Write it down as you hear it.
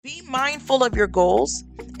Be mindful of your goals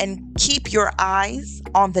and keep your eyes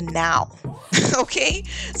on the now. Okay?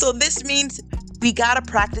 So this means we got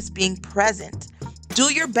to practice being present.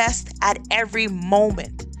 Do your best at every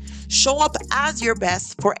moment. Show up as your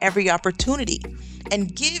best for every opportunity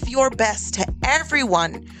and give your best to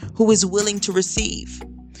everyone who is willing to receive.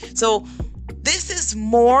 So this is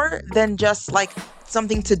more than just like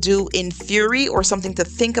something to do in theory or something to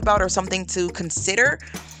think about or something to consider.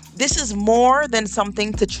 This is more than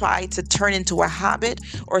something to try to turn into a habit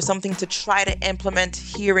or something to try to implement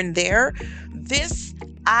here and there. This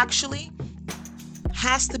actually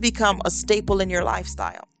has to become a staple in your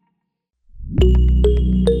lifestyle.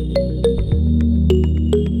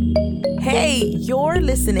 Hey, you're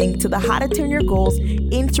listening to the How to Turn Your Goals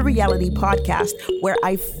into Reality podcast, where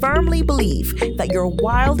I firmly believe that your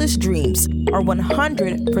wildest dreams are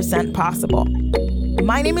 100% possible.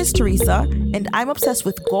 My name is Teresa, and I'm obsessed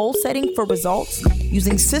with goal setting for results,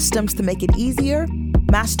 using systems to make it easier,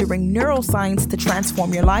 mastering neuroscience to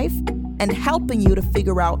transform your life, and helping you to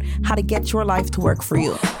figure out how to get your life to work for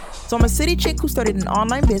you. So I'm a city chick who started an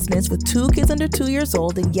online business with 2 kids under 2 years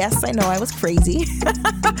old, and yes, I know I was crazy.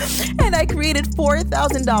 And I created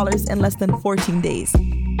 $4,000 in less than 14 days.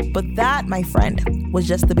 But that, my friend, was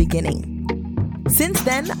just the beginning. Since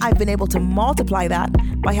then, I've been able to multiply that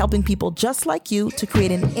by helping people just like you to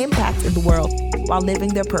create an impact in the world while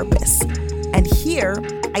living their purpose. And here,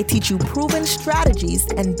 I teach you proven strategies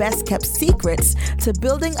and best kept secrets to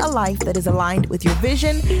building a life that is aligned with your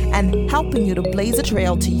vision and helping you to blaze a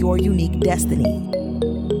trail to your unique destiny.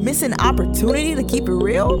 Miss an opportunity to keep it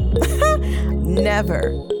real?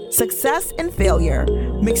 Never. Success and failure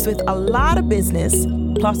mixed with a lot of business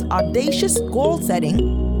plus audacious goal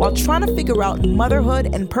setting while trying to figure out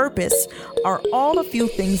motherhood and purpose are all a few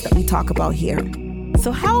things that we talk about here.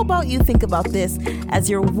 So how about you think about this as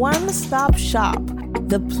your one-stop shop,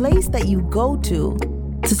 the place that you go to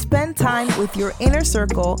spend time with your inner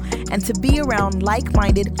circle and to be around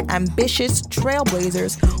like-minded, ambitious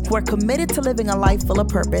trailblazers who are committed to living a life full of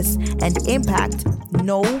purpose and impact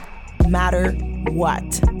no matter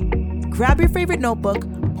what. Grab your favorite notebook,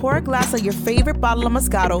 pour a glass of your favorite bottle of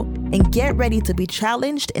Moscato, and get ready to be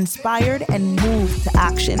challenged, inspired, and moved to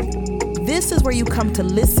action. This is where you come to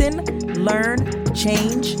listen, learn,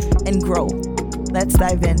 change, and grow. Let's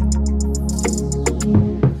dive in.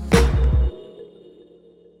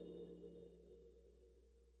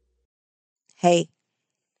 Hey,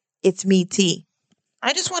 it's me, T.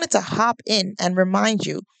 I just wanted to hop in and remind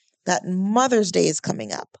you that Mother's Day is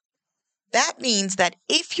coming up. That means that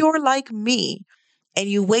if you're like me and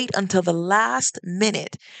you wait until the last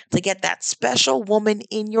minute to get that special woman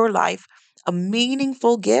in your life a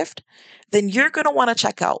meaningful gift, then you're going to want to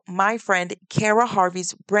check out my friend Kara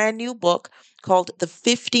Harvey's brand new book called The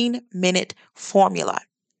 15-Minute Formula.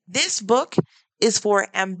 This book is for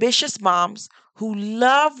ambitious moms who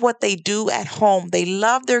love what they do at home. They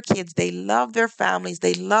love their kids, they love their families,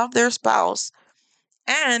 they love their spouse,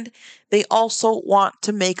 and they also want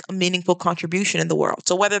to make a meaningful contribution in the world.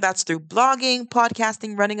 So whether that's through blogging,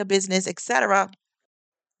 podcasting, running a business, etc.,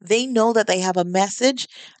 they know that they have a message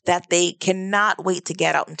that they cannot wait to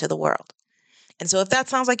get out into the world. And so if that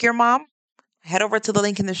sounds like your mom, head over to the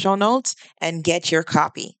link in the show notes and get your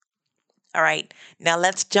copy. All right, now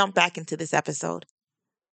let's jump back into this episode.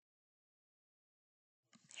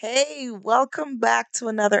 Hey, welcome back to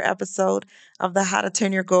another episode of the How to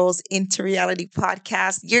Turn Your Goals into Reality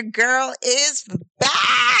podcast. Your girl is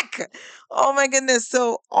back. Oh my goodness.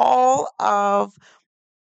 So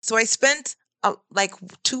I spent like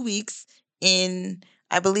 2 weeks in,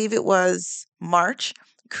 I believe it was March,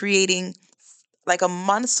 creating like a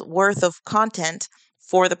month's worth of content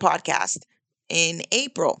for the podcast in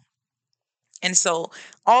April. And so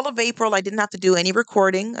all of April, I didn't have to do any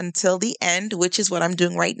recording until the end, which is what I'm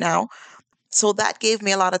doing right now. So that gave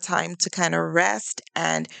me a lot of time to kind of rest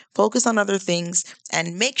and focus on other things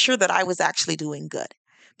and make sure that I was actually doing good.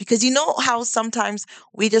 Because you know how sometimes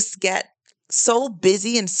we just get so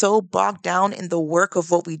busy and so bogged down in the work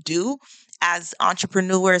of what we do as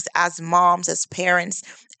entrepreneurs, as moms, as parents,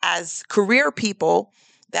 as career people,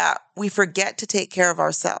 that we forget to take care of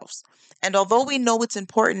ourselves. And although we know it's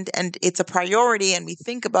important and it's a priority and we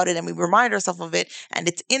think about it and we remind ourselves of it and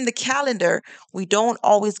it's in the calendar, we don't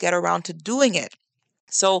always get around to doing it.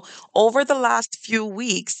 So over the last few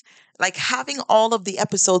weeks, like having all of the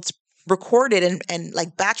episodes recorded and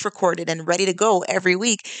like batch recorded and ready to go every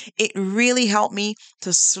week, it really helped me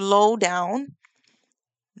to slow down,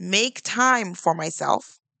 make time for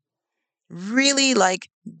myself, really like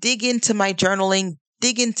dig into my journaling,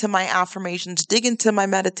 dig into my affirmations, dig into my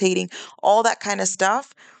meditating, all that kind of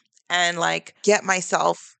stuff, and like get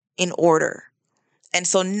myself in order. And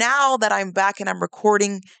so now that I'm back and I'm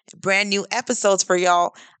recording brand new episodes for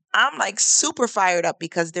y'all, I'm like super fired up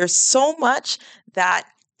because there's so much that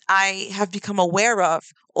I have become aware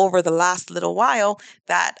of over the last little while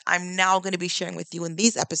that I'm now going to be sharing with you in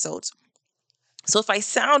these episodes. So if I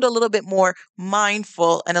sound a little bit more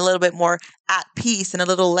mindful and a little bit more at peace and a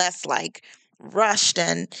little less like rushed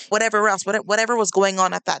and whatever else, whatever was going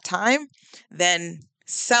on at that time, then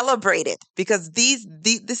celebrate it, because this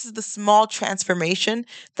is the small transformation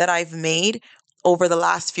that I've made over the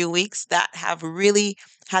last few weeks that have really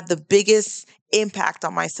had the biggest impact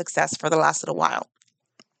on my success for the last little while.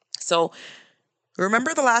 So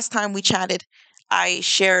remember the last time we chatted, I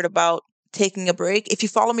shared about taking a break. If you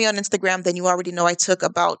follow me on Instagram, then you already know I took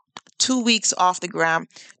about 2 weeks off the gram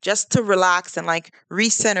just to relax and like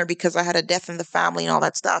recenter because I had a death in the family and all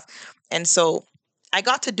that stuff. And so I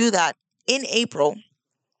got to do that in April,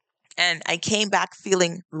 and I came back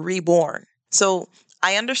feeling reborn. So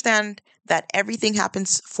I understand that everything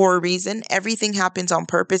happens for a reason. Everything happens on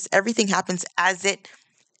purpose. Everything happens as it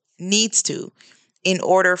needs to in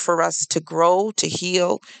order for us to grow, to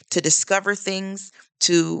heal, to discover things,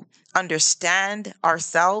 to understand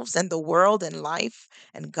ourselves and the world and life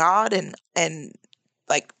and God and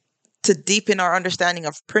like to deepen our understanding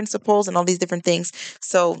of principles and all these different things.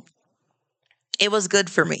 So it was good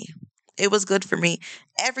for me. It was good for me.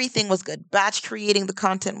 Everything was good. Batch creating the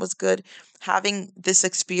content was good. Having this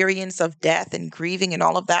experience of death and grieving and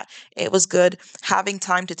all of that, it was good. Having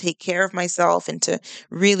time to take care of myself and to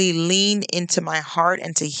really lean into my heart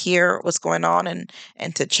and to hear what's going on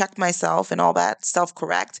and to check myself and all that,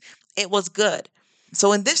 self-correct, it was good.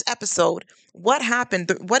 So in this episode, what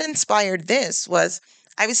happened, what inspired this was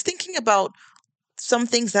I was thinking about some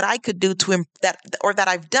things that I could do that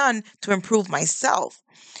I've done to improve myself.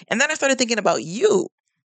 And then I started thinking about you.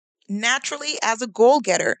 Naturally, as a goal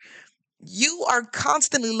getter, you are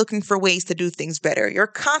constantly looking for ways to do things better. You're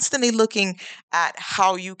constantly looking at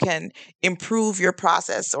how you can improve your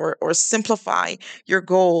process or simplify your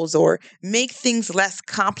goals or make things less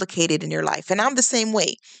complicated in your life. And I'm the same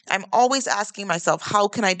way. I'm always asking myself, how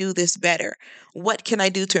can I do this better? What can I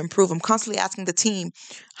do to improve? I'm constantly asking the team,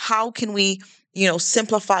 how can we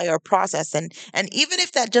simplify our process? And even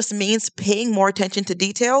if that just means paying more attention to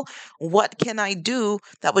detail, what can I do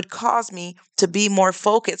that would cause me to be more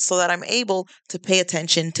focused so that I'm able to pay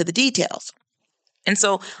attention to the details? And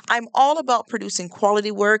so I'm all about producing quality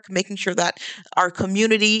work, making sure that our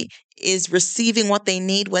community is receiving what they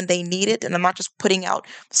need when they need it. And I'm not just putting out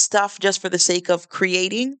stuff just for the sake of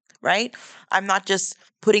creating, right? I'm not just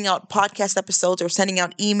putting out podcast episodes or sending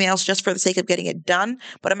out emails just for the sake of getting it done,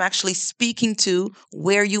 but I'm actually speaking to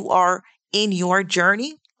where you are in your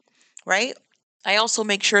journey, right? I also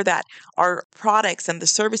make sure that our products and the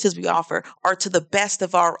services we offer are to the best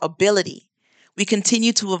of our ability. We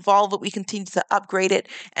continue to evolve it. We continue to upgrade it.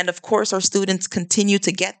 And of course, our students continue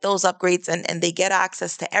to get those upgrades and they get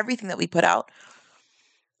access to everything that we put out.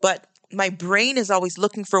 But my brain is always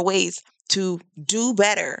looking for ways to do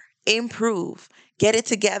better, improve, get it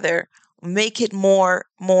together, make it more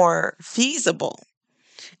feasible.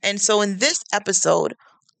 And so in this episode,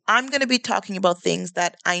 I'm going to be talking about things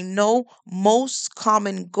that I know most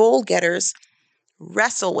common goal getters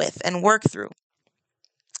wrestle with and work through.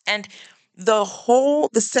 And the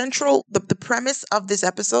premise of this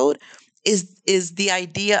episode is the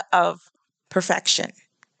idea of perfection.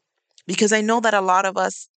 Because I know that a lot of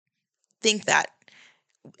us think that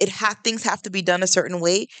things have to be done a certain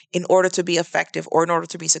way in order to be effective or in order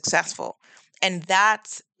to be successful. And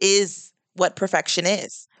that is what perfection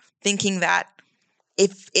is. Thinking that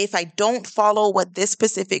if I don't follow what this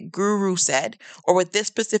specific guru said or what this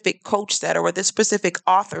specific coach said or what this specific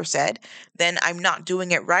author said, then I'm not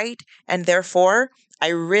doing it right. And therefore, I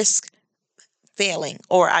risk failing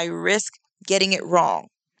or I risk getting it wrong.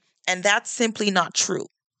 And that's simply not true.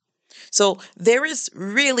 So there is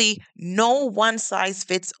really no one size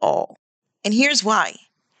fits all. And here's why.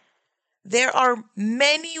 There are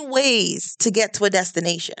many ways to get to a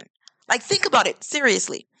destination. Like, think about it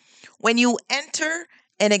seriously. When you enter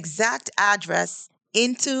an exact address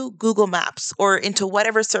into Google Maps or into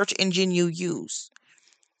whatever search engine you use,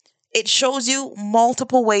 it shows you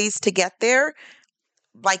multiple ways to get there,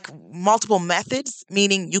 like multiple methods,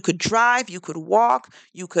 meaning you could drive, you could walk,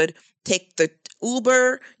 you could take the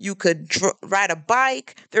Uber, you could ride a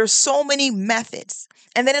bike. There's so many methods.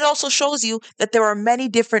 And then it also shows you that there are many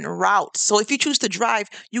different routes. So if you choose to drive,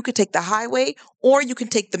 you could take the highway or you can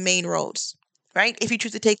take the main roads, right? If you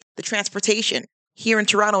choose to take the transportation, here in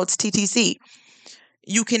Toronto, it's TTC.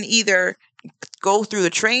 You can either go through the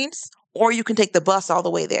trains or you can take the bus all the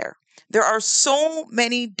way there. There are so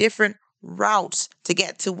many different routes to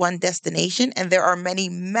get to one destination, and there are many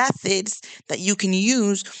methods that you can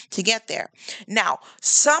use to get there. Now,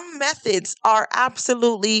 some methods are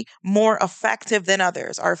absolutely more effective than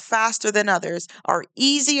others, are faster than others, are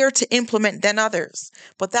easier to implement than others.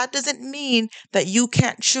 But that doesn't mean that you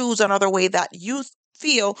can't choose another way that you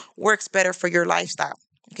feel works better for your lifestyle.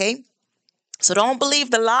 Okay? So don't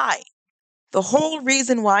believe the lie. The whole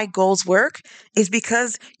reason why goals work is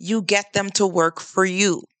because you get them to work for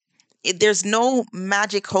you. There's no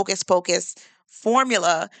magic hocus pocus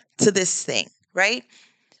formula to this thing, right?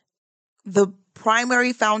 The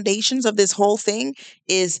primary foundations of this whole thing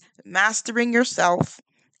is mastering yourself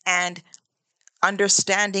and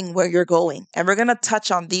understanding where you're going. And we're going to touch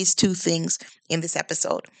on these two things in this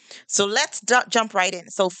episode. So let's jump right in.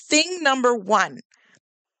 So thing number one,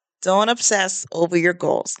 don't obsess over your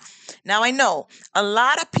goals. Now, I know a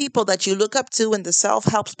lot of people that you look up to in the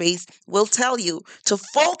self-help space will tell you to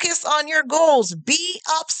focus on your goals. Be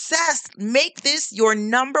obsessed. Make this your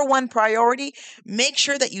number one priority. Make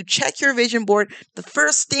sure that you check your vision board the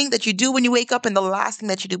first thing that you do when you wake up and the last thing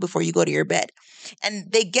that you do before you go to your bed.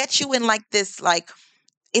 And they get you in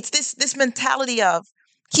it's this mentality of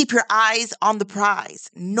keep your eyes on the prize,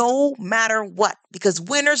 no matter what, because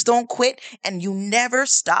winners don't quit and you never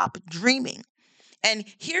stop dreaming. And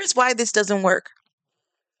here's why this doesn't work.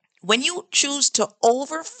 When you choose to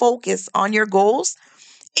over focus on your goals,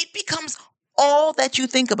 it becomes all that you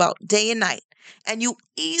think about day and night. And you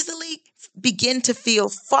easily begin to feel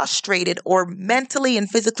frustrated or mentally and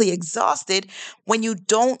physically exhausted when you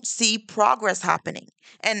don't see progress happening.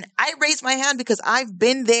 And I raise my hand because I've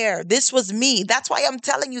been there. This was me. That's why I'm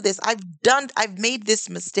telling you this. I've made this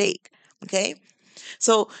mistake. Okay.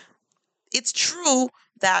 So it's true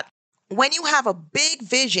that when you have a big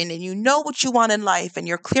vision and you know what you want in life and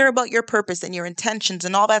you're clear about your purpose and your intentions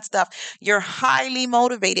and all that stuff, you're highly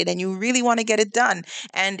motivated and you really want to get it done.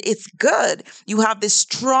 And it's good. You have this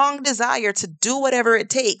strong desire to do whatever it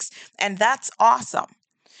takes. And that's awesome.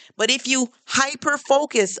 But if you hyper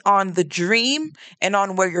focus on the dream and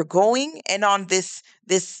on where you're going and on this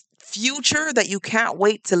future that you can't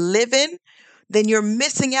wait to live in, then you're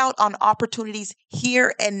missing out on opportunities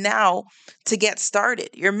here and now to get started.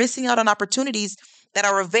 You're missing out on opportunities that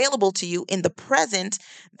are available to you in the present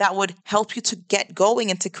that would help you to get going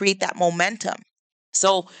and to create that momentum.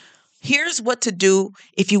 So here's what to do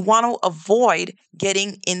if you want to avoid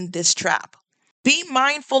getting in this trap. Be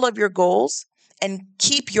mindful of your goals and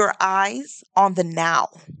keep your eyes on the now.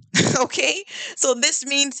 Okay? So this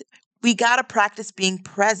means we got to practice being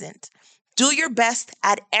present. Do your best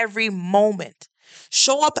at every moment.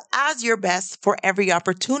 Show up as your best for every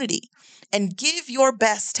opportunity and give your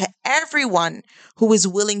best to everyone who is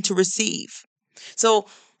willing to receive. So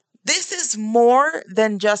this is more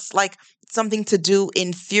than just like something to do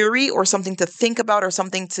in theory or something to think about or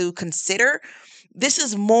something to consider. This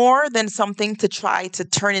is more than something to try to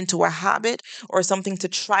turn into a habit or something to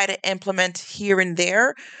try to implement here and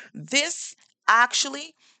there. This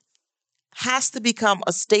actually has to become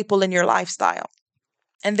a staple in your lifestyle.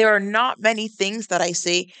 And there are not many things that I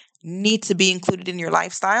say need to be included in your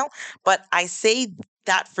lifestyle, but I say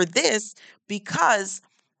that for this because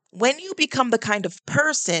when you become the kind of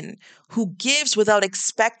person who gives without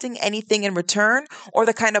expecting anything in return, or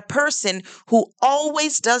the kind of person who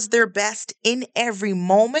always does their best in every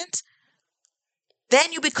moment,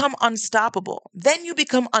 then you become unstoppable. Then you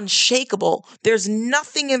become unshakable. There's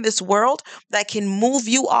nothing in this world that can move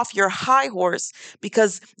you off your high horse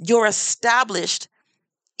because you're established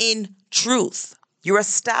in truth. You're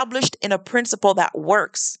established in a principle that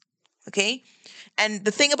works. Okay? And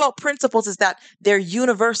the thing about principles is that they're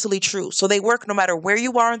universally true. So they work no matter where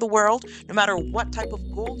you are in the world, no matter what type of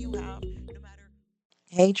goal you have, no matter.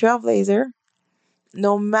 Hey, Trailblazer,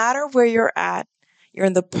 no matter where you're at, you're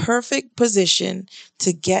in the perfect position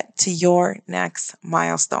to get to your next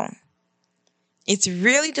milestone. It's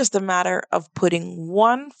really just a matter of putting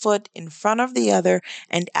one foot in front of the other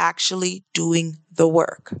and actually doing the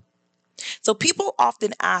work. So people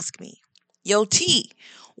often ask me, Yo, T,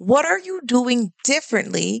 what are you doing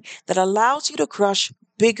differently that allows you to crush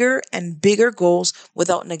bigger and bigger goals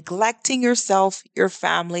without neglecting yourself, your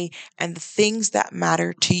family, and the things that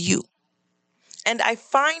matter to you? And I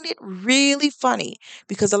find it really funny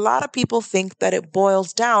because a lot of people think that it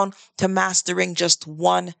boils down to mastering just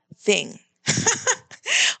one thing.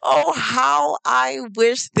 Oh, how I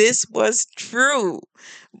wish this was true,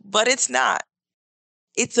 but it's not.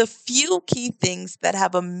 It's a few key things that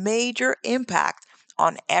have a major impact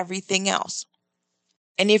on everything else.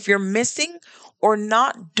 And if you're missing or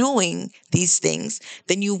not doing these things,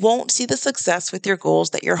 then you won't see the success with your goals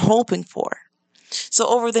that you're hoping for. So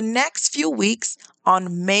over the next few weeks,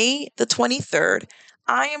 on May the 23rd,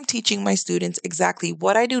 I am teaching my students exactly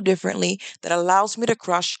what I do differently that allows me to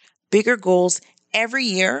crush bigger goals every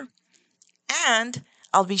year. And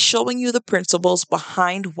I'll be showing you the principles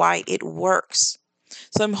behind why it works.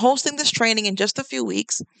 So I'm hosting this training in just a few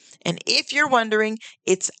weeks. And if you're wondering,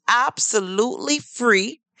 it's absolutely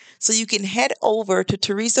free. So you can head over to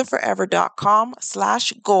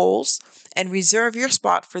teresaforever.com/goals and reserve your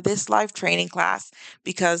spot for this live training class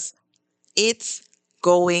because it's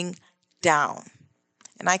going down.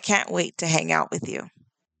 And I can't wait to hang out with you.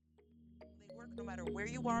 No matter where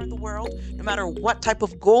you are in the world, no matter what type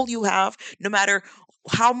of goal you have, no matter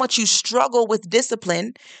how much you struggle with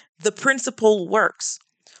discipline, the principle works.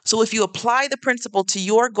 So if you apply the principle to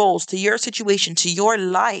your goals, to your situation, to your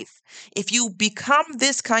life, if you become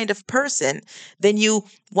this kind of person, then you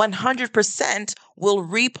 100% will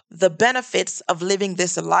reap the benefits of living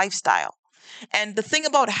this lifestyle. And the thing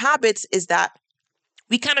about habits is that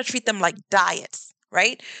we kind of treat them like diets,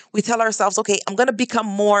 right? We tell ourselves, okay, I'm going to become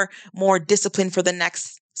more disciplined for the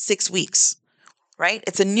next 6 weeks, right?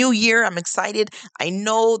 It's a new year. I'm excited. I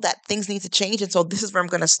know that things need to change. And so this is where I'm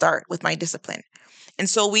going to start with my discipline. And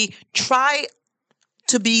so we try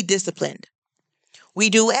to be disciplined. We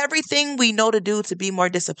do everything we know to do to be more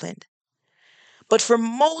disciplined. But for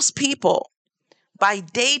most people, by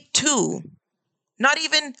day 2, not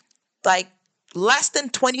even like less than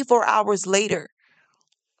 24 hours later,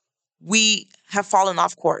 we have fallen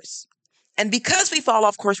off course. And because we fall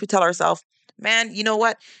off course, we tell ourselves, man, you know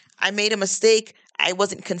what? I made a mistake. I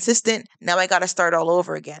wasn't consistent. Now I got to start all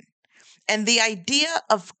over again. And the idea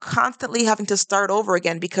of constantly having to start over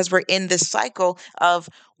again because we're in this cycle of,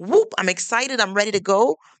 whoop, I'm excited, I'm ready to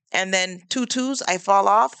go. And then 2 twos, I fall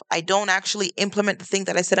off. I don't actually implement the thing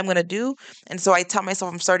that I said I'm going to do. And so I tell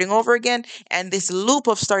myself I'm starting over again. And this loop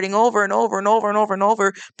of starting over and over and over and over and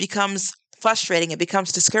over becomes frustrating. It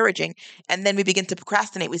becomes discouraging. And then we begin to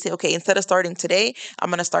procrastinate. We say, okay, instead of starting today,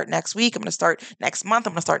 I'm going to start next week. I'm going to start next month.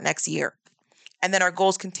 I'm going to start next year. And then our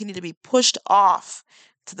goals continue to be pushed off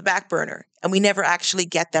to the back burner and we never actually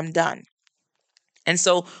get them done. And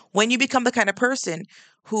so when you become the kind of person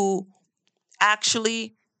who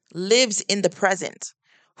actually lives in the present,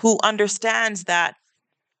 who understands that,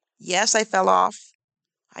 yes, I fell off.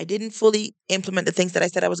 I didn't fully implement the things that I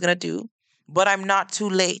said I was going to do, but I'm not too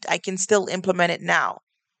late. I can still implement it now.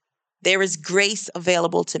 There is grace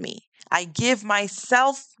available to me. I give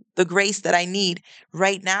myself the grace that I need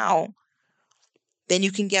right now. Then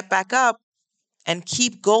you can get back up and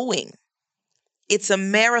keep going. It's a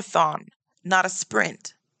marathon, not a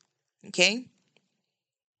sprint. Okay?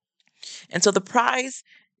 And so the prize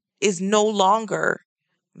is no longer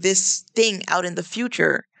this thing out in the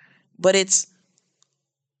future, but it's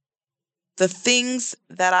the things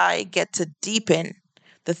that I get to deepen,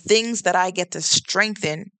 the things that I get to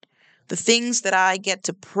strengthen, the things that I get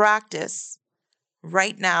to practice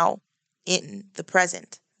right now in the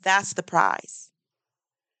present. That's the prize.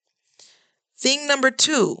 Thing number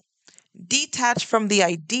 2, detach from the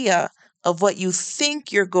idea of what you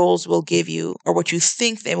think your goals will give you or what you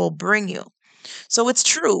think they will bring you. So it's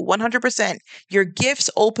true, 100%. Your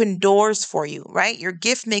gifts open doors for you, right? Your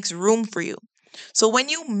gift makes room for you. So when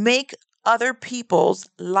you make other people's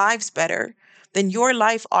lives better, then your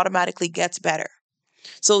life automatically gets better.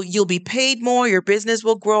 So you'll be paid more, your business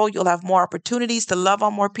will grow, you'll have more opportunities to love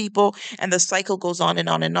on more people, and the cycle goes on and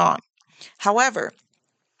on and on. However,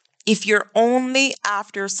 if you're only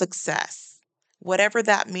after success, whatever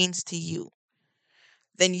that means to you,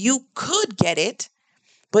 then you could get it,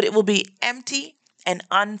 but it will be empty and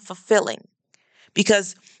unfulfilling.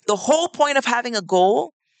 Because the whole point of having a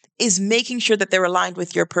goal is making sure that they're aligned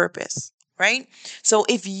with your purpose, right? So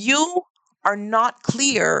if you are not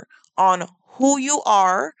clear on who you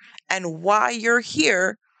are and why you're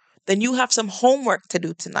here, then you have some homework to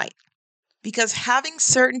do tonight. Because having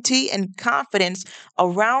certainty and confidence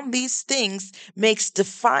around these things makes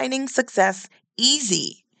defining success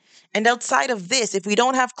easy. And outside of this, if we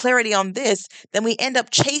don't have clarity on this, then we end up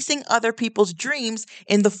chasing other people's dreams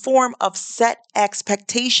in the form of set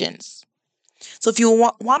expectations. So if you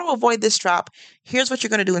want to avoid this trap, here's what you're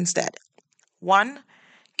going to do instead. 1,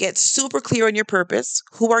 get super clear on your purpose.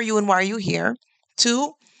 Who are you and why are you here?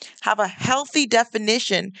 2, have a healthy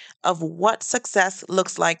definition of what success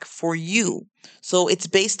looks like for you. So it's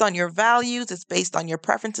based on your values, it's based on your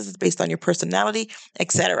preferences, it's based on your personality,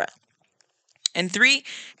 etc. And 3,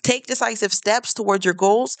 take decisive steps towards your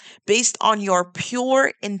goals based on your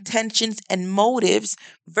pure intentions and motives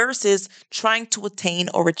versus trying to attain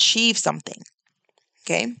or achieve something.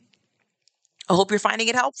 Okay. I hope you're finding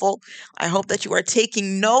it helpful. I hope that you are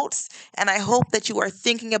taking notes, and I hope that you are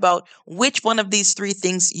thinking about which one of these three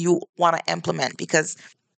things you want to implement, because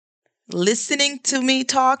listening to me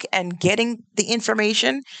talk and getting the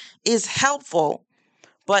information is helpful,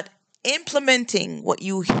 but implementing what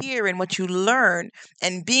you hear and what you learn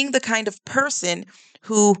and being the kind of person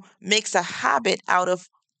who makes a habit out of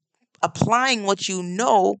applying what you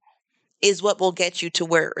know is what will get you to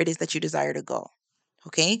where it is that you desire to go.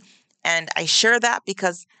 Okay. And I share that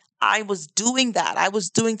because I was doing that. I was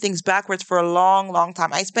doing things backwards for a long, long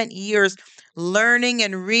time. I spent years learning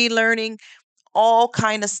and relearning all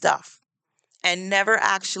kind of stuff and never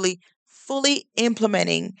actually fully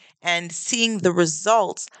implementing and seeing the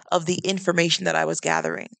results of the information that I was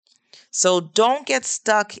gathering. So don't get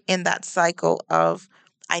stuck in that cycle of,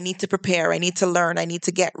 I need to prepare, I need to learn, I need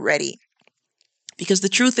to get ready. Because the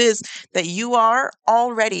truth is that you are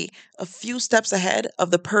already a few steps ahead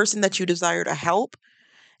of the person that you desire to help.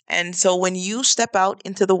 And so when you step out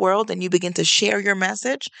into the world and you begin to share your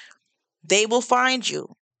message, they will find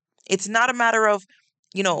you. It's not a matter of,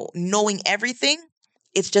 knowing everything.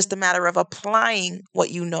 It's just a matter of applying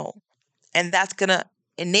what you know. And that's going to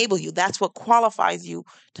enable you. That's what qualifies you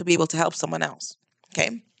to be able to help someone else.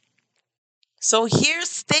 Okay. So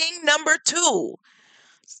here's thing number 2.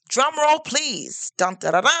 Drum roll, please. Dun,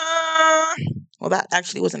 da, da, da. Well, that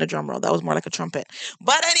actually wasn't a drum roll. That was more like a trumpet.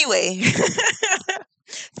 But anyway,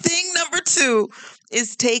 thing number 2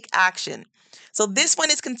 is take action. So this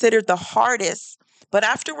one is considered the hardest. But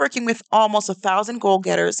after working with almost 1,000 goal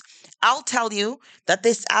getters, I'll tell you that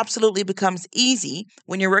this absolutely becomes easy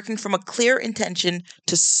when you're working from a clear intention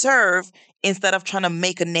to serve instead of trying to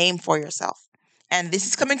make a name for yourself. And this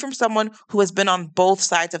is coming from someone who has been on both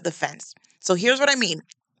sides of the fence. So here's what I mean.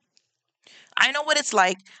 I know what it's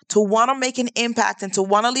like to want to make an impact and to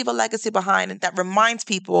want to leave a legacy behind that reminds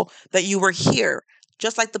people that you were here,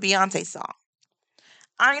 just like the Beyonce song.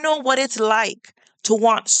 I know what it's like to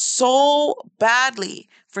want so badly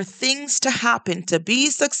for things to happen, to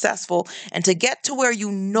be successful, and to get to where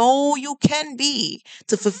you know you can be,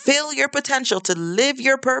 to fulfill your potential, to live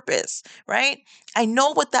your purpose, right? I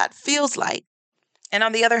know what that feels like. And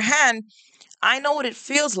on the other hand, I know what it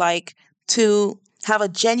feels like to have a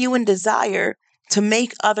genuine desire to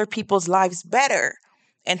make other people's lives better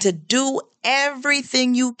and to do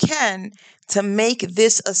everything you can to make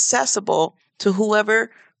this accessible to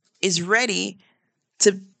whoever is ready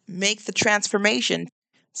to make the transformation.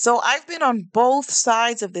 So I've been on both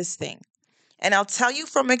sides of this thing. And I'll tell you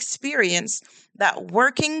from experience that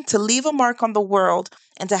working to leave a mark on the world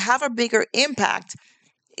and to have a bigger impact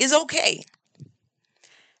is okay.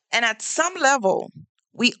 And at some level,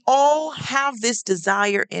 we all have this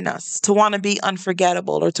desire in us to want to be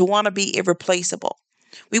unforgettable or to want to be irreplaceable.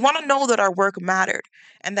 We want to know that our work mattered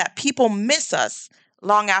and that people miss us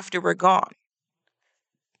long after we're gone.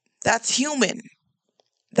 That's human.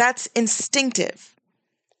 That's instinctive.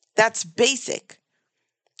 That's basic.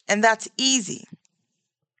 And that's easy.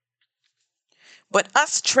 But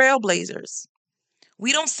us trailblazers,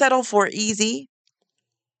 we don't settle for easy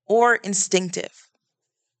or instinctive.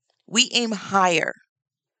 We aim higher.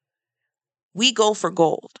 We go for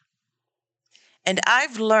gold. And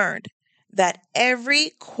I've learned that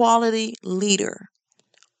every quality leader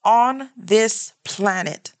on this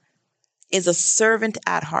planet is a servant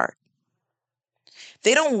at heart.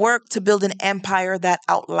 They don't work to build an empire that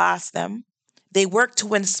outlasts them. They work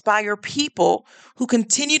to inspire people who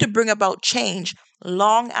continue to bring about change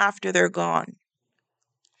long after they're gone.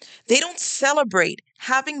 They don't celebrate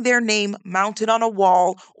having their name mounted on a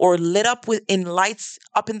wall or lit up in lights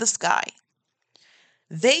up in the sky.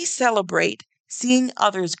 They celebrate seeing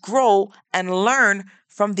others grow and learn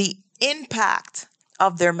from the impact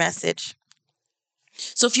of their message.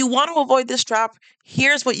 So if you want to avoid this trap,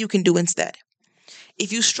 here's what you can do instead.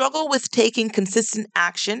 If you struggle with taking consistent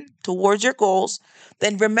action towards your goals,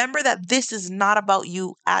 then remember that this is not about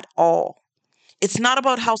you at all. It's not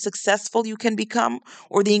about how successful you can become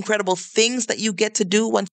or the incredible things that you get to do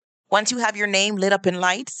once you have your name lit up in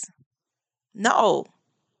lights. No,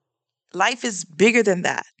 life is bigger than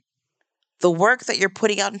that. The work that you're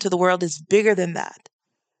putting out into the world is bigger than that.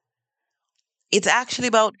 It's actually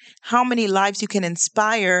about how many lives you can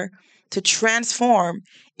inspire to transform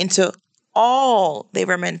into all they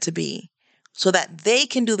were meant to be so that they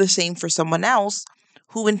can do the same for someone else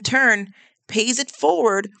who in turn pays it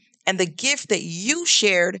forward, and the gift that you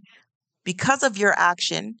shared because of your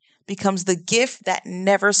action becomes the gift that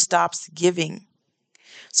never stops giving.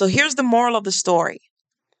 So here's the moral of the story.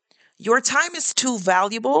 Your time is too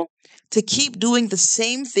valuable to keep doing the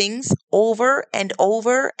same things over and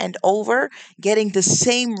over and over, getting the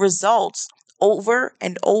same results over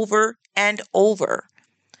and over and over.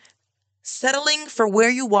 Settling for where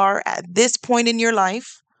you are at this point in your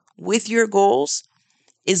life with your goals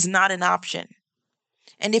is not an option.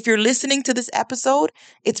 And if you're listening to this episode,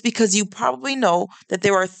 it's because you probably know that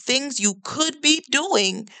there are things you could be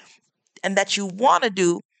doing and that you want to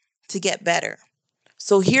do to get better.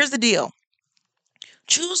 So here's the deal.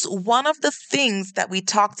 Choose one of the things that we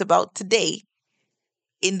talked about today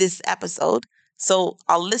in this episode. So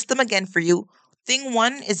I'll list them again for you. Thing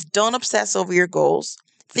 1 is don't obsess over your goals.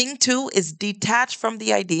 Thing 2 is detach from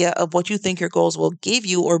the idea of what you think your goals will give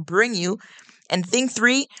you or bring you. And thing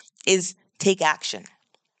 3 is take action.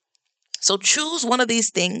 So choose one of these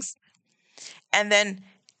things and then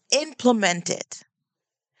implement it.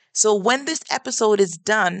 So when this episode is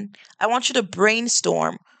done, I want you to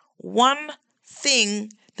brainstorm one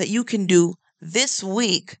thing that you can do this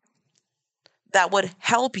week that would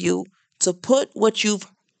help you to put what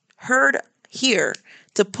you've heard here,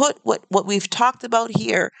 to put what we've talked about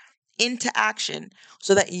here into action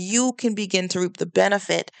so that you can begin to reap the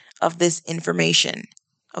benefit of this information.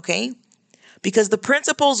 Okay? Because the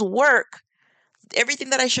principles work. Everything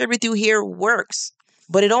that I shared with you here works,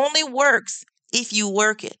 but it only works if you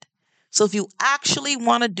work it. So if you actually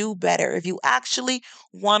want to do better, if you actually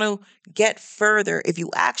want to get further, if you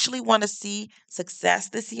actually want to see success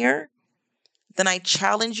this year, then I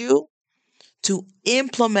challenge you to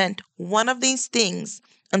implement one of these things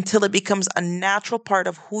until it becomes a natural part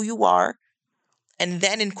of who you are, and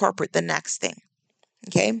then incorporate the next thing.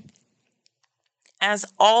 Okay? As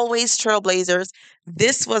always, Trailblazers,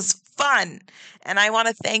 this was fun. And I want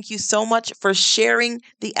to thank you so much for sharing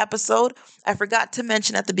the episode. I forgot to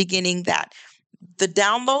mention at the beginning that the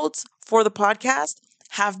downloads for the podcast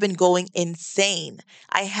have been going insane.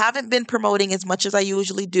 I haven't been promoting as much as I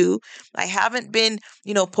usually do. I haven't been,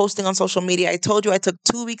 posting on social media. I told you I took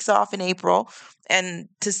 2 weeks off in April, and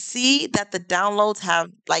to see that the downloads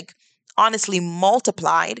have honestly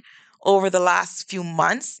multiplied over the last few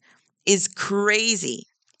months is crazy.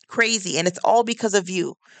 And it's all because of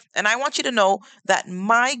you. And I want you to know that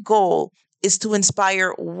my goal is to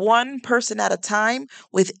inspire one person at a time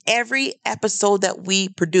with every episode that we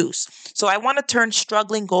produce. So I want to turn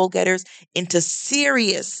struggling goal getters into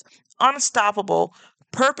serious, unstoppable,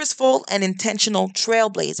 purposeful, and intentional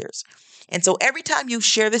trailblazers. And so every time you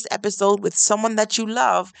share this episode with someone that you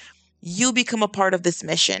love, you become a part of this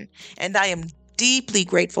mission. And I am deeply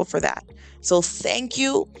grateful for that. So thank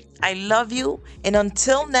you. I love you. And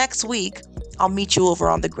until next week, I'll meet you over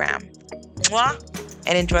on the gram. Mwah,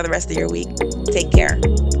 and enjoy the rest of your week. Take care.